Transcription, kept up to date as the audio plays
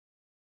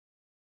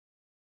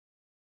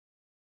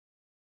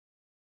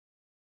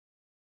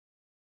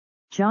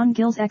John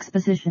Gill's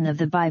Exposition of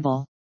the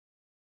Bible.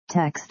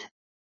 Text.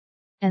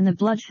 And the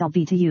blood shall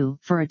be to you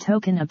for a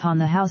token upon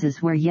the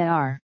houses where ye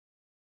are.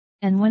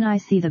 And when I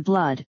see the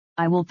blood,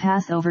 I will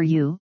pass over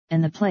you,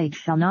 and the plague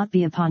shall not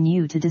be upon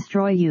you to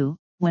destroy you,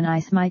 when I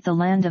smite the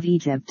land of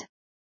Egypt.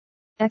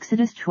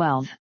 Exodus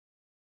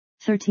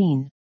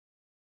 12:13.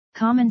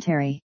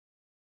 Commentary.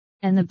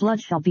 And the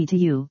blood shall be to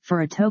you for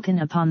a token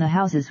upon the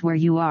houses where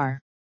you are.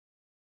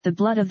 The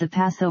blood of the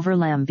Passover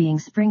lamb being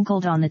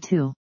sprinkled on the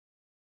two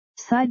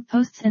side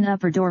posts and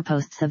upper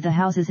doorposts of the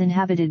houses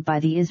inhabited by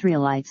the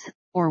Israelites,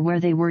 or where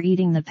they were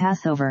eating the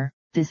Passover.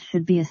 This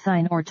should be a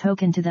sign or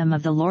token to them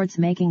of the Lord's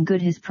making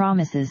good his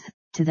promises,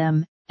 to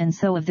them, and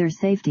so of their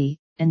safety,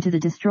 and to the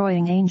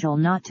destroying angel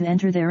not to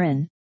enter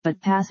therein, but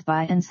pass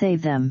by and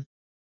save them.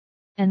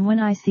 And when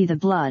I see the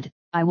blood,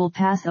 I will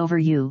pass over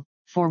you,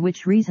 for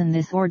which reason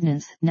this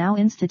ordinance now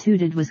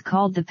instituted was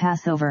called the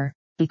Passover,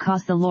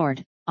 because the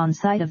Lord, on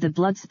sight of the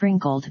blood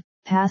sprinkled,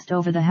 passed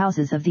over the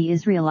houses of the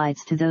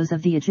Israelites to those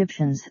of the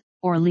Egyptians,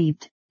 or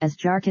leaped, as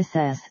Jarkis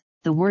says,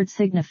 the word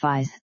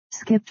signifies,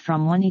 skipped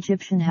from one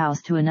Egyptian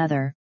house to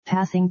another,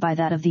 passing by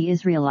that of the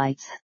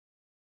Israelites.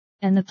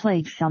 And the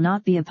plague shall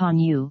not be upon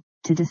you,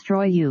 to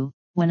destroy you,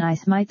 when I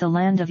smite the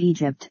land of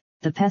Egypt,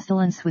 the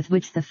pestilence with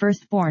which the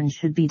firstborn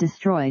should be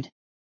destroyed,